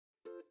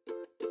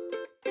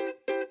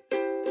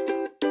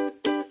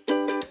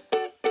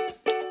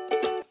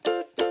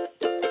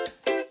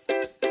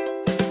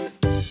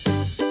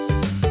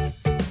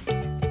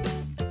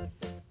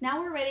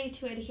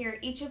adhere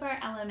each of our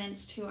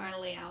elements to our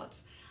layout.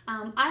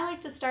 I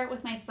like to start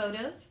with my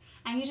photos,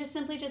 and you just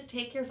simply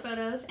take your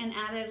photos and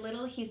add a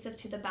little adhesive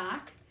to the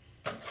back.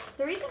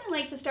 The reason I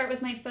like to start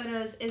with my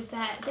photos is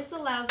that this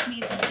allows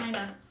me to kind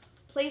of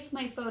place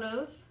my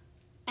photos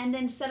and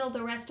then settle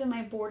the rest of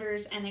my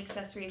borders and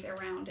accessories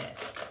around it.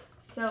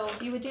 So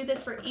you would do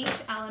this for each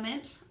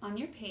element on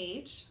your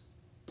page,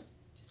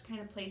 just kind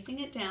of placing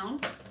it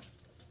down.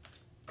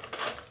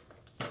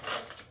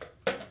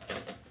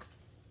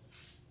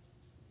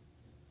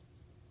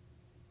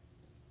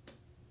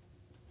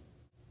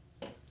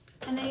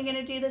 And then you're going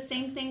to do the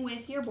same thing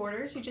with your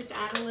borders. You just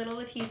add a little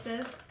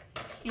adhesive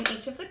in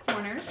each of the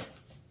corners.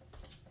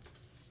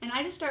 And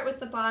I just start with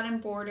the bottom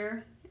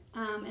border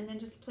and then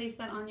just place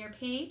that on your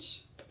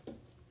page.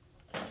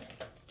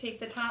 Take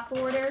the top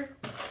border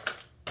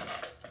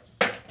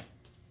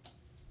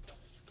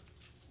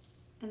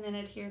and then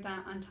adhere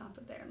that on top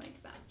of there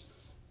like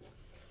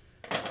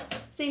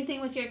that. Same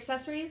thing with your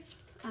accessories.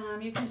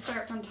 You can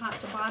start from top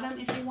to bottom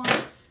if you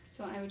want.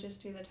 So I would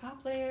just do the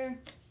top layer,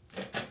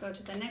 go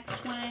to the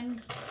next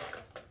one.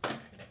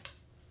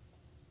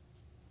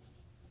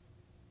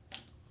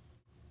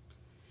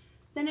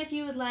 Then if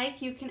you would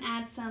like, you can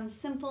add some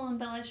simple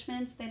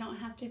embellishments. They don't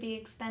have to be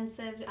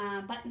expensive,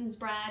 buttons,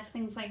 brads,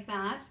 things like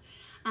that.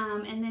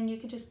 And then you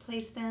could just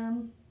place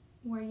them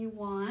where you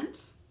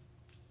want.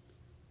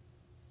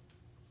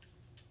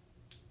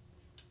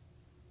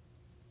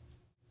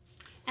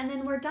 And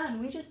then we're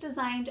done. We just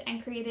designed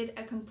and created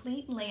a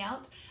complete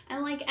layout.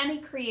 And like any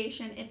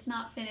creation, it's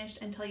not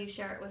finished until you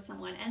share it with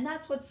someone. And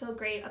that's what's so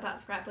great about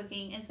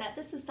scrapbooking, is that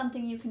this is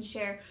something you can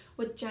share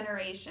with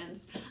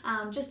generations.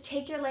 Just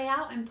take your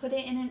layout and put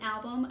it in an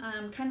album,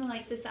 kind of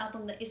like this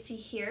album that you see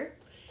here.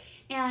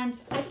 And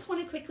I just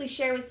want to quickly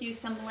share with you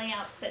some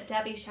layouts that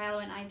Debbie, Shiloh,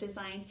 and I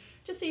designed,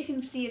 just so you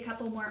can see a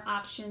couple more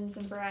options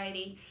and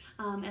variety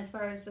as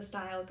far as the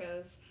style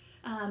goes.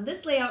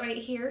 This layout right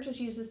here just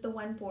uses the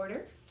one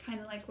border, kind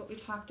of like what we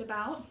talked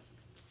about.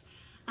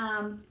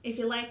 If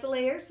you like the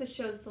layers, this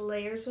shows the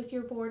layers with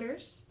your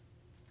borders.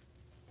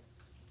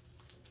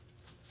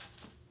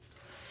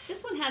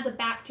 This one has a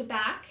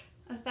back-to-back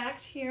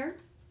effect here.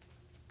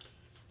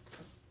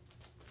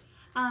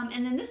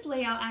 And then this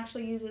layout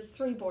actually uses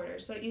 3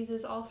 borders, so it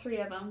uses all 3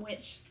 of them,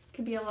 which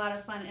can be a lot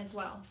of fun as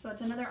well. So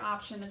it's another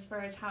option as far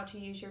as how to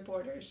use your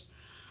borders,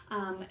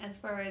 as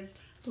far as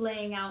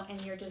laying out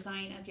and your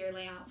design of your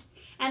layout.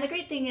 And the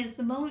great thing is,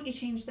 the moment you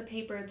change the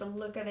paper, the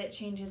look of it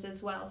changes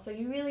as well. So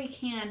you really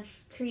can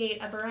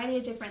create a variety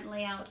of different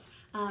layouts,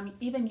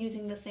 even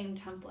using the same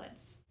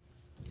templates.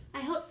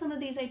 I hope some of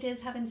these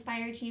ideas have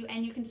inspired you,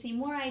 and you can see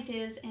more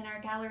ideas in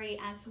our gallery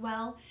as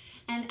well.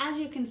 And as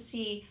you can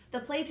see,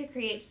 the Play to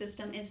Create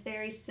system is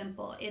very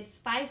simple. It's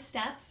 5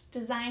 steps: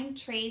 design,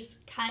 trace,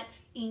 cut,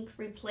 ink,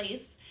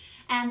 replace.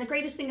 And the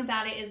greatest thing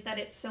about it is that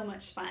it's so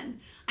much fun.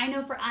 I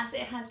know for us,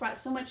 it has brought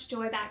so much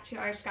joy back to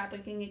our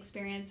scrapbooking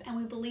experience, and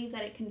we believe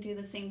that it can do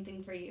the same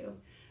thing for you.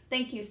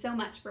 Thank you so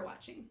much for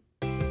watching.